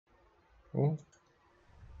Oh.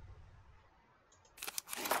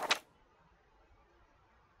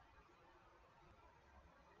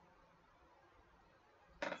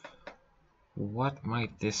 What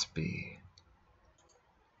might this be?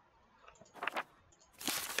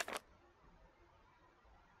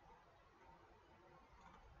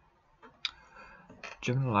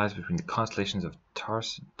 Gemini lies between the constellations of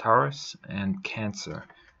Taurus and Cancer,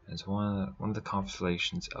 and is one of the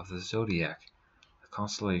constellations of the zodiac. The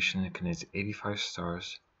constellation contains 85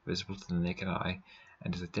 stars visible to the naked eye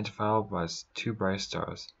and is identifiable by its two bright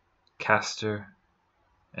stars, Castor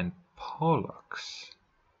and Pollux.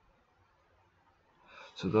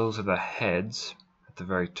 So those are the heads at the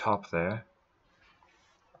very top there.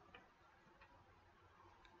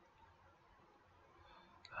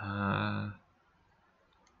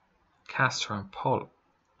 Castor and Pollux.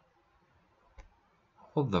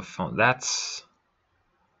 Hold the phone. Those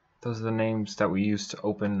are the names that we use to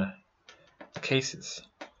open the cases.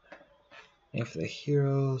 Name for the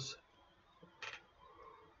heroes.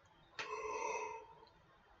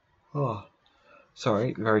 Oh,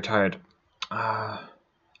 sorry, very tired.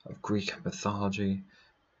 Of Greek mythology.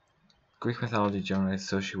 Greek mythology generally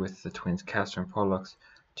associated with the twins Castor and Pollux,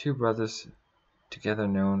 two brothers together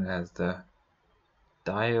known as the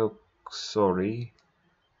Dioxori.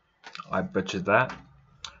 I butchered that.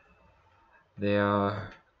 They are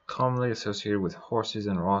commonly associated with horses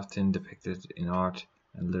and are often depicted in art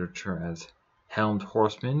and literature as helmed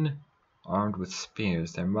horsemen armed with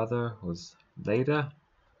spears. Their mother was Leda,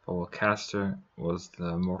 while Castor was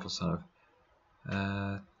the mortal son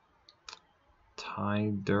of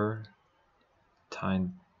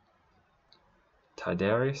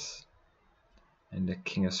Tydarius and the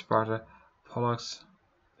king of Sparta. Pollux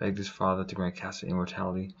begged his father to grant Castor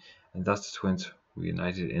immortality, and thus the twins were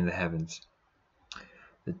united in the heavens.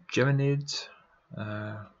 The Geminids,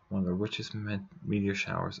 one of the richest meteor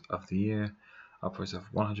showers of the year, upwards of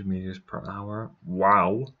 100 meters per hour.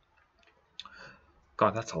 Wow!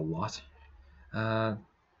 God, that's a lot. The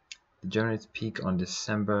Geminids peak on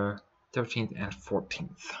December 13th and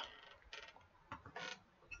 14th.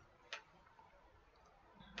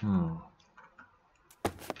 Ooh.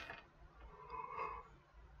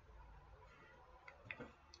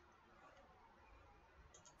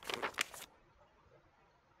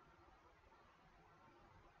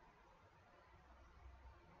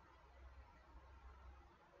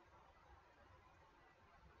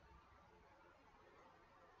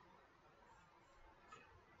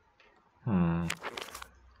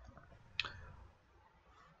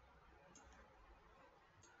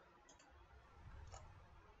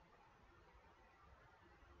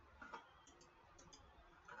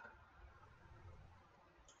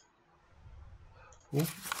 The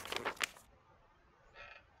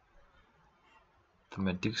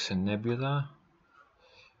Medusa Nebula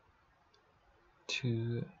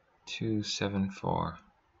 2274.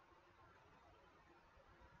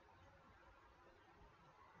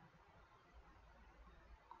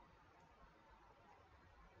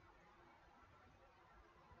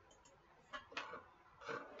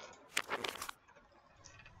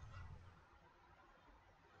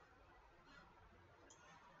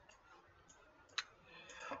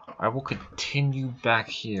 I will continue back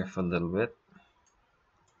here for a little bit,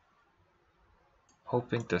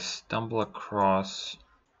 hoping to stumble across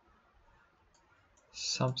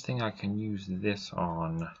something I can use this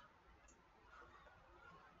on.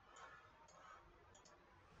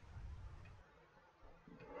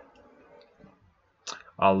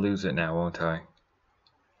 I'll lose it now, won't I?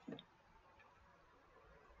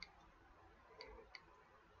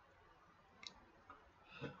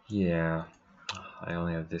 Yeah, I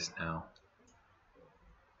only have this now.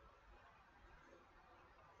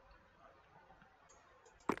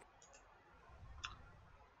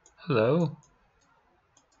 Hello?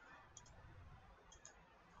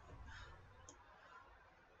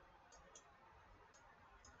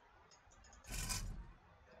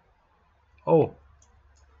 Oh.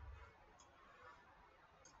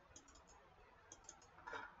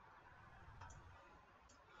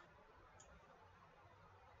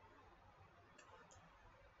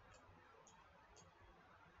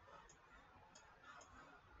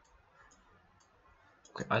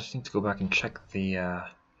 Okay, I just need to go back and check the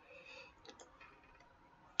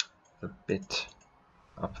bit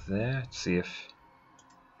up there to see if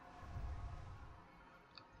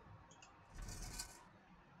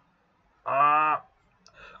okay,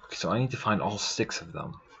 so I need to find all 6 of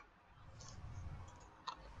them.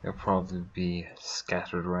 They'll probably be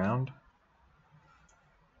scattered around.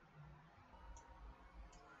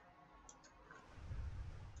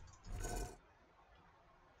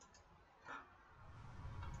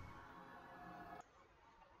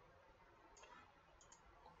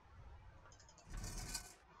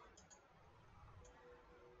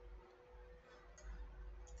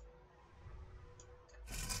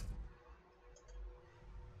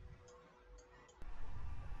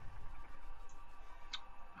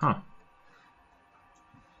 Huh.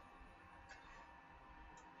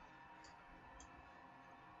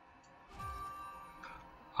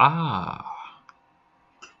 Ah,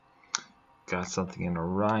 got something in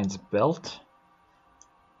Orion's belt.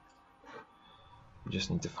 We just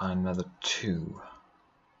need to find another 2.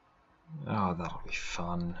 Oh, that'll be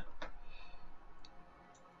fun.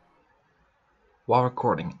 While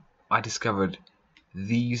recording, I discovered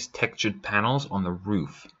these textured panels on the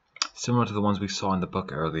roof, similar to the ones we saw in the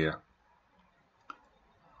book earlier.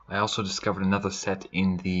 I also discovered another set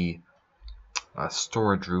in the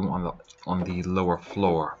storage room on the lower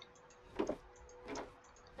floor.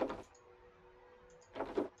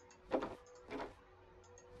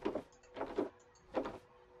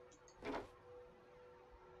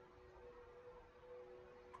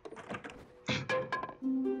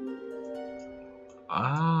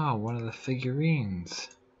 Ah, one of the figurines.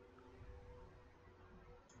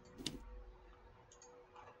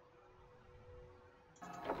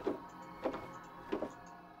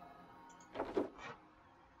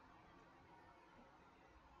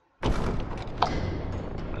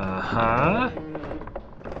 Uh-huh.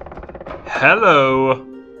 Hello.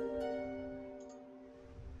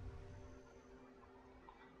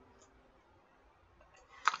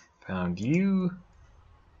 Found you.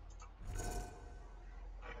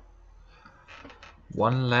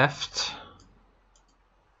 One left.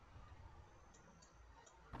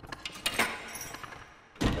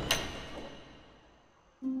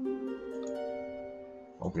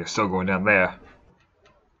 Oh, we're still going down there.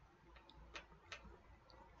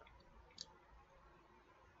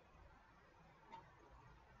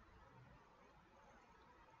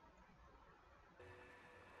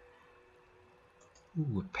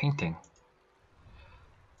 Ooh, a painting.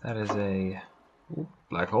 That is a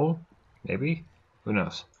black hole? Maybe? Who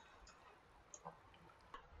knows?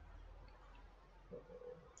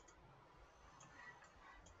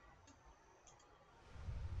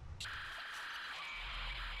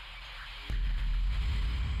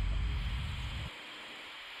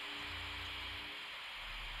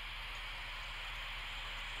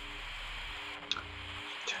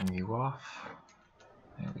 Turn you off.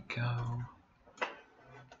 There we go.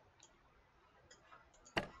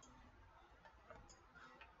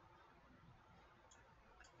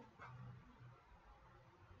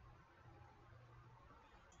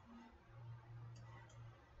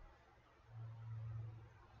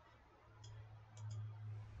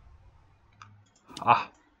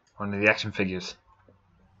 Ah, one of the action figures.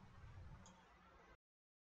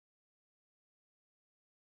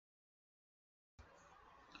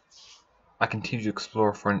 I continued to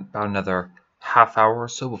explore for about another half hour or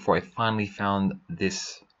so before I finally found the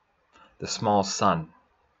small sun.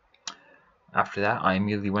 After that, I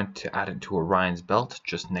immediately went to add it to Orion's belt,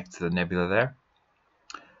 just next to the nebula there.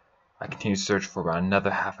 I continued to search for about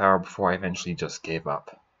another half hour before I eventually just gave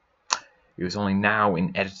up. It was only now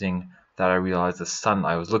in editing that I realized the sun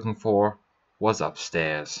I was looking for was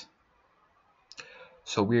upstairs.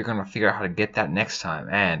 So we're going to figure out how to get that next time,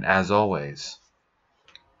 and as always,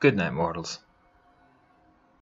 good night, mortals.